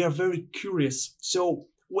they are very curious. So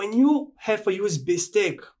when you have a USB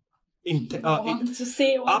stick,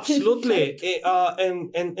 absolutely,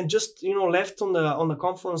 and just left on the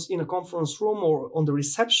conference in a conference room or on the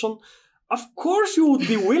reception, of course you would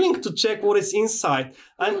be willing to check what is inside.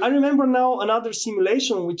 And I remember now another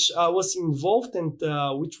simulation which was involved and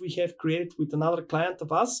which we have created with another client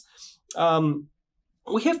of us.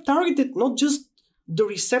 We have targeted not just the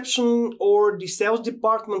reception or the sales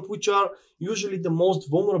department, which are usually the most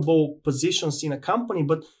vulnerable positions in a company,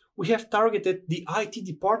 but we have targeted the IT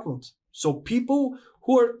department. So people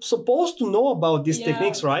who are supposed to know about these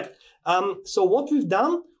techniques, right? So what we've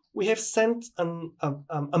done, we have sent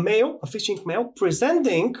a mail, a phishing mail,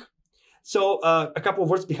 presenting. So a couple of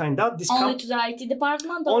words behind that. Only to the IT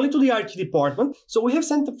department? Only to the IT department. So we have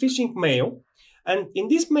sent a phishing mail. And in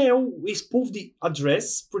this mail, we spoofed the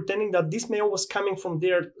address, pretending that this mail was coming from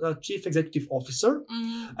their chief executive officer.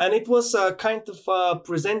 And it was kind of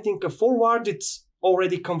presenting a forwarded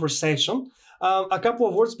already conversation. A couple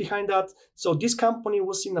of words behind that. So this company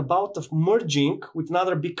was in a bout of merging with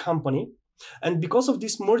another big company. And because of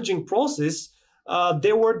this merging process,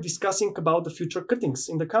 they were discussing about the future cuttings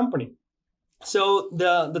in the company. So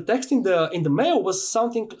the text in the mail was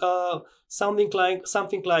something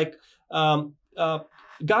like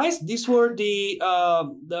guys, these were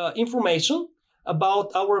the information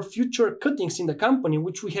about our future cuttings in the company,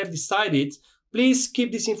 which we have decided. Please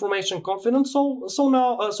keep this information confident. So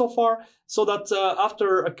far, so that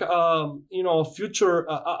after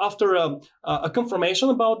a confirmation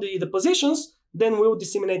about the positions, then we'll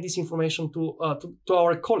disseminate this information to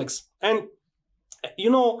our colleagues. And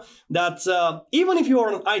you know that even if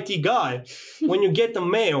you're an IT guy, when you get a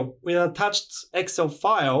mail with an attached Excel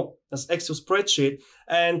file, as Excel spreadsheet,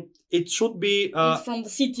 and it should be it's from the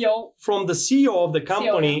CTO. From the CEO of the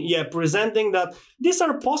company, presenting that these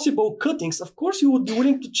are possible cuttings. Of course, you would be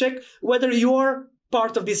willing to check whether you are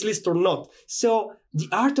part of this list or not. So the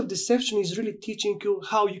art of deception is really teaching you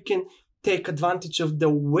how you can take advantage of the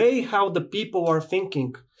way how the people are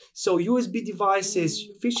thinking. So USB devices,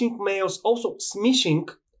 phishing mails, also smishing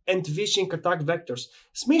and phishing attack vectors.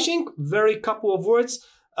 Smishing, very couple of words.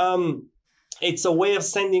 It's a way of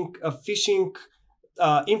sending a phishing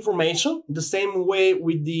information the same way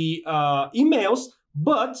with the emails,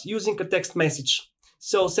 but using a text message.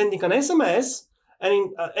 So sending an SMS,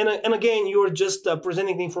 and again, you're just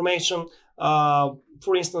presenting the information.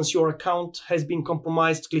 For instance, your account has been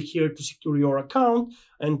compromised. Click here to secure your account.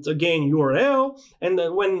 And again, URL. And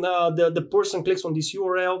when the person clicks on this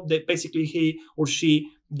URL, basically he or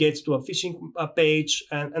she gets to a phishing page.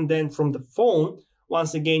 And then from the phone,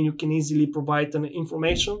 once again, you can easily provide an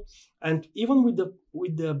information. And even with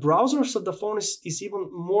the browsers of the phone is even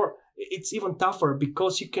more, it's even tougher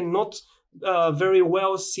because you cannot very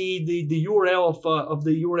well see the URL of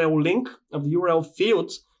the URL link, of the URL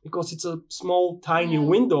field, because it's a small, tiny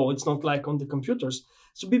window. It's not like on the computers.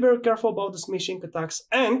 So be very careful about the smishing attacks.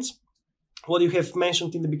 And what you have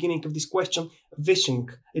mentioned in the beginning of this question, phishing.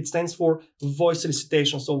 It stands for voice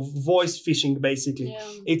solicitation, so voice phishing, basically.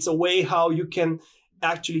 It's a way how you can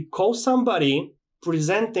actually call somebody,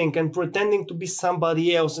 presenting and pretending to be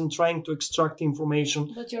somebody else and trying to extract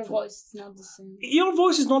information. But your voice is not the same. Your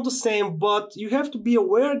voice is not the same, but you have to be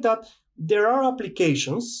aware that there are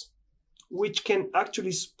applications which can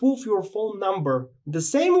actually spoof your phone number. The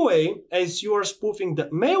same way as you are spoofing the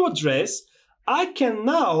mail address, I can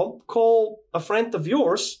now call a friend of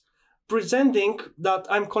yours presenting that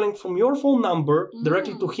I'm calling from your phone number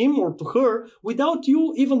directly to him or to her without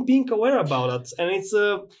you even being aware about it. And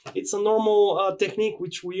it's a normal technique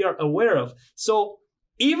which we are aware of. So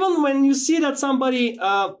even when you see that somebody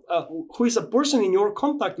who is a person in your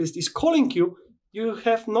contact list is calling you, you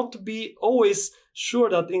have not to be always sure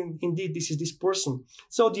that indeed this is this person.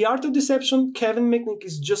 So the art of deception, Kevin Mitnick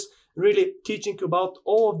is just really teaching you about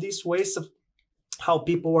all of these ways of how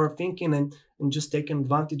people are thinking and just taking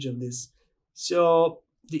advantage of this. So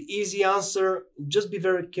the easy answer, just be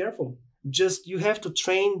very careful. Just you have to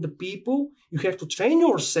train the people, you have to train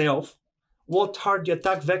yourself what are the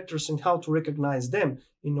attack vectors and how to recognize them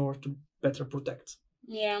in order to better protect.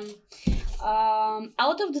 Yeah.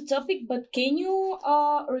 Out of the topic, but can you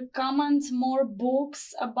recommend more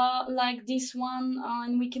books about like this one,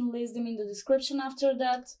 and we can list them in the description after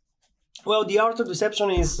that? Well, the art of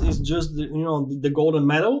deception is just the golden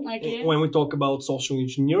medal when we talk about social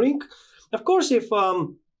engineering. Of course, if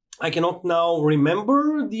I cannot now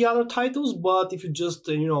remember the other titles, but if you just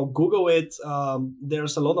Google it,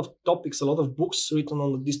 there's a lot of topics, a lot of books written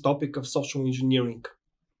on this topic of social engineering.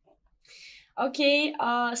 Okay,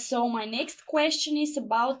 so my next question is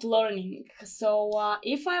about learning. So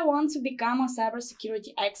if I want to become a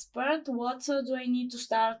cybersecurity expert, what do I need to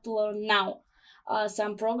start to learn now?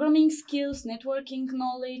 Some programming skills, networking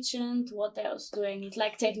knowledge, and what else do I need,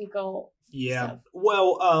 like technical stuff?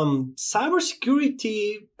 Well,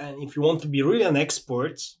 cybersecurity, and if you want to be really an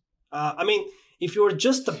expert, if you're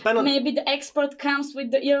just a maybe the expert comes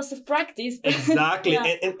with the years of practice. Exactly.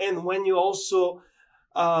 And when you also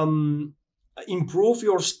improve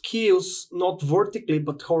your skills, not vertically,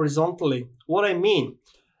 but horizontally. What I mean,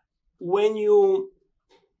 when you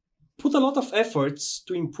put a lot of efforts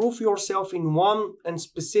to improve yourself in one and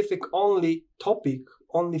specific only topic,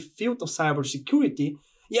 only field of cybersecurity,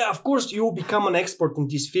 of course, you will become an expert in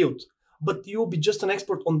this field, but you'll be just an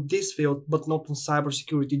expert on this field, but not on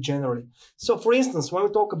cybersecurity generally. So for instance, when we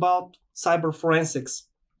talk about cyber forensics,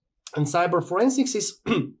 and cyber forensics is,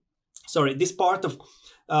 this part of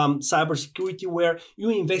cybersecurity where you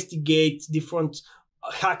investigate different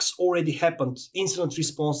hacks already happened, incident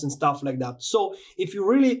response and stuff like that. So if you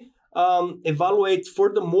really evaluate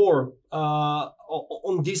furthermore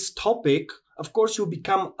on this topic, of course you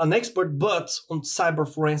become an expert, but on cyber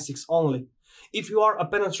forensics only. If you are a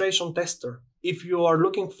penetration tester, if you are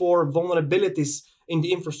looking for vulnerabilities in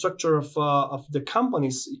the infrastructure of the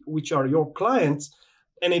companies which are your clients,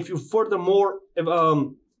 and if you furthermore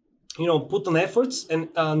put on efforts and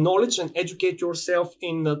knowledge and educate yourself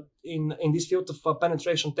in this field of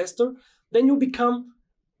penetration tester, then you become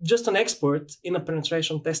just an expert in a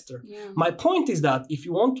penetration tester. My point is that if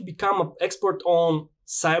you want to become an expert on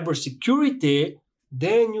cybersecurity,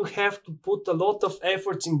 then you have to put a lot of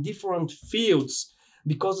efforts in different fields,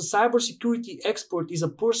 because a cybersecurity expert is a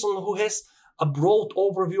person who has a broad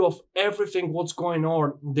overview of everything what's going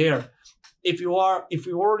on there. If you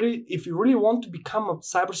really want to become a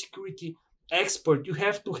cybersecurity expert, you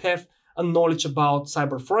have to have a knowledge about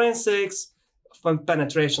cyber forensics,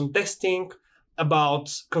 penetration testing, about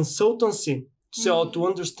consultancy. So to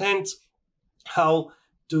understand how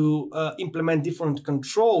to implement different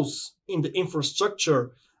controls in the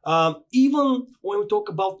infrastructure, even when we talk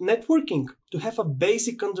about networking, to have a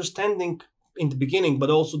basic understanding in the beginning, but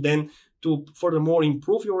also then to furthermore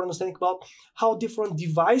improve your understanding about how different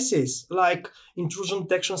devices like intrusion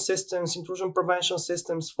detection systems, intrusion prevention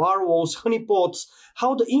systems, firewalls, honeypots,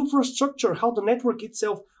 how the infrastructure, how the network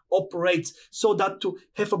itself operates, so that to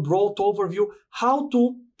have a broad overview how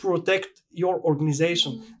to protect your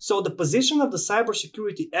organization. So the position of the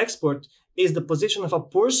cybersecurity expert is the position of a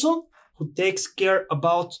person who takes care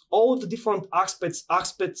about all the different aspects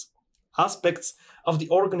of the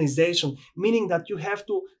organization, meaning that you have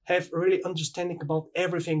to have really understanding about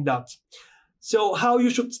everything that. So how you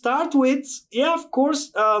should start with, of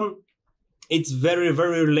course, it's very,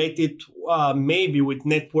 very related maybe with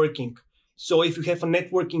networking. So if you have a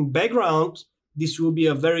networking background, this will be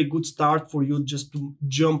a very good start for you just to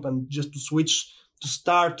jump and just to switch, to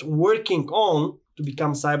start working on to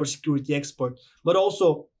become cybersecurity expert. But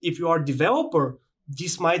also, if you are a developer,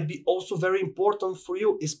 this might be also very important for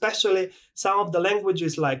you, especially some of the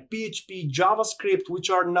languages like PHP, JavaScript, which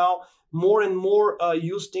are now more and more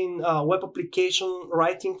used in web application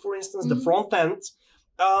writing, for instance, the front end.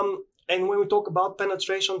 And when we talk about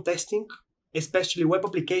penetration testing, especially web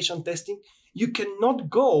application testing, you cannot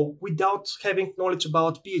go without having knowledge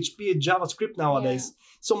about PHP and JavaScript nowadays.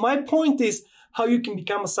 So my point is how you can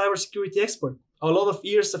become a cybersecurity expert. A lot of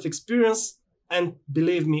years of experience, and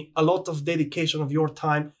believe me, a lot of dedication of your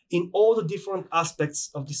time in all the different aspects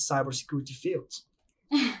of this cybersecurity field.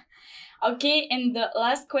 Okay, and the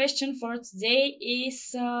last question for today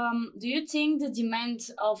is, do you think the demand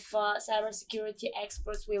of cybersecurity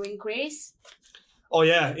experts will increase? Oh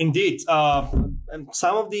yeah, indeed.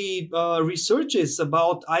 some of the researches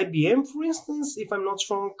about IBM, for instance, if I'm not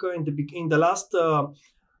wrong, in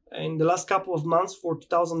the last couple of months for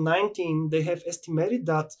 2019, they have estimated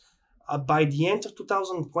that by the end of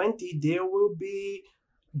 2020 there will be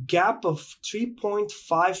gap of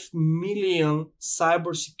 3.5 million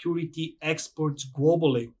cybersecurity experts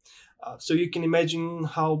globally. So you can imagine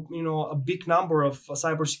how a big number of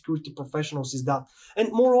cybersecurity professionals is that.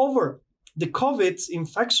 And moreover, the COVID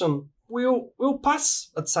infection will pass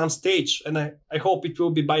at some stage, and I hope it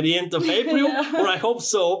will be by the end of April, or I hope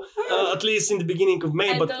so, at least in the beginning of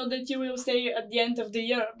May. I thought that you will say at the end of the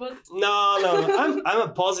year, but no. I'm a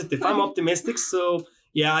positive. I'm optimistic. So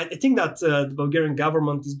yeah, I think that the Bulgarian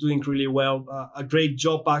government is doing really well, a great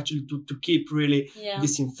job actually to keep really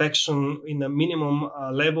this infection in the minimum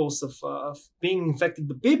levels of being infected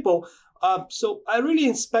the people. So I really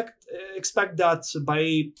expect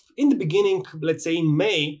that in the beginning, let's say in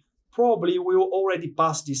May, probably we will already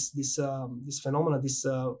pass this phenomena, this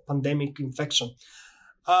pandemic infection.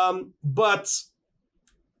 But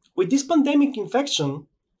with this pandemic infection,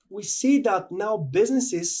 we see that now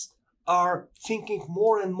businesses are thinking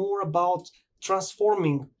more and more about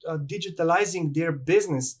transforming, digitalizing their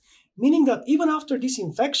business, meaning that even after this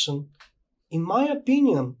infection, in my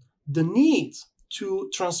opinion, the need to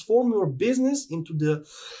transform your business into the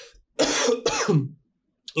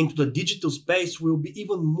into the digital space will be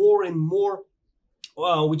even more and more,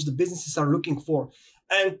 which the businesses are looking for.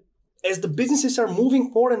 And as the businesses are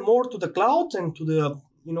moving more and more to the cloud and to the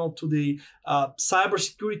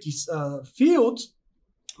cybersecurity field,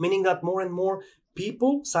 meaning that more and more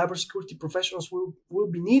people, cybersecurity professionals, will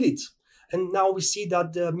be needed. And now we see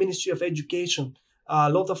that the Ministry of Education, a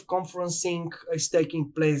lot of conferencing is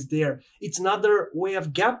taking place there. It's another way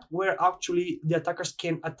of gap where actually the attackers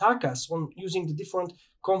can attack us on using the different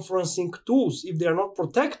conferencing tools. If they are not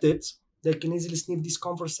protected, they can easily sniff this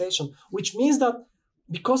conversation, which means that,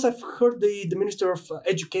 because I've heard the Minister of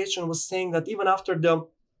Education was saying that even after the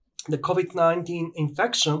COVID-19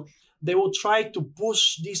 infection, they will try to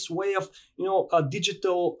push this way of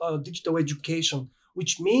digital education,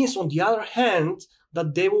 which means on the other hand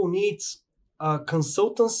that they will need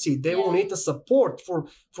consultancy, they will need a support from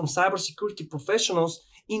cybersecurity professionals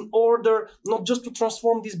in order not just to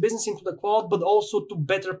transform this business into the cloud, but also to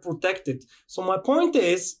better protect it. So my point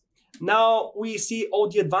is, now we see all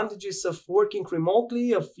the advantages of working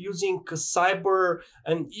remotely, of using cyber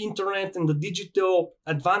and internet and the digital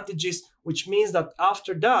advantages, which means that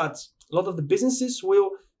after that, a lot of the businesses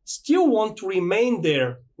will still want to remain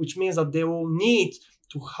there, which means that they will need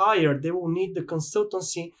to hire, they will need the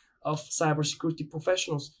consultancy of cybersecurity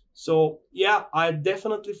professionals. So yeah, I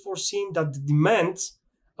definitely foreseen that the demand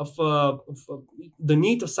of the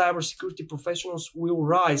need of cybersecurity professionals will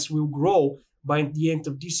rise, will grow by the end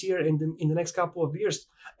of this year and then in the next couple of years.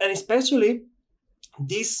 And especially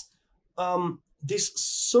this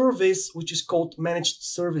service, which is called managed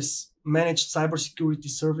cybersecurity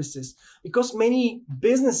services, because many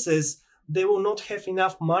businesses, they will not have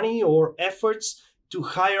enough money or efforts to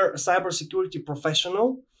hire a cybersecurity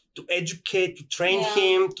professional, to educate, to train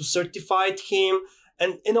him, to certify him.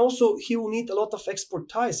 And also he will need a lot of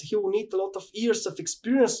expertise. He will need a lot of years of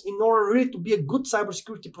experience in order really to be a good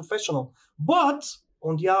cybersecurity professional. But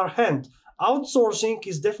on the other hand, outsourcing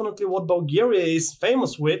is definitely what Bulgaria is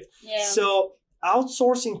famous with. Yeah. So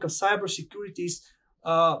outsourcing of cybersecurity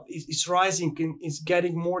is rising and is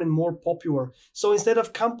getting more and more popular. So instead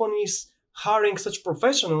of companies hiring such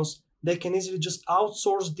professionals, they can easily just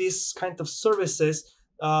outsource this kind of services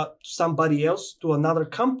to somebody else, to another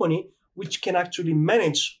company, which can actually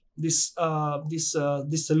manage this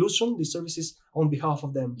solution, these services on behalf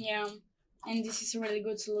of them. Yeah, and this is a really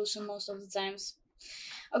good solution most of the times.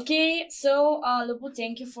 Okay, so Lubu,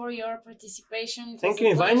 thank you for your participation. Thank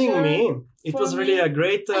you for inviting me. It was really a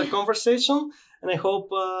great conversation, and I hope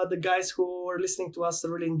the guys who are listening to us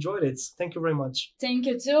really enjoyed it. Thank you very much. Thank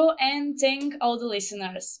you too, and thank all the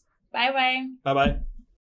listeners. Bye-bye. Bye-bye.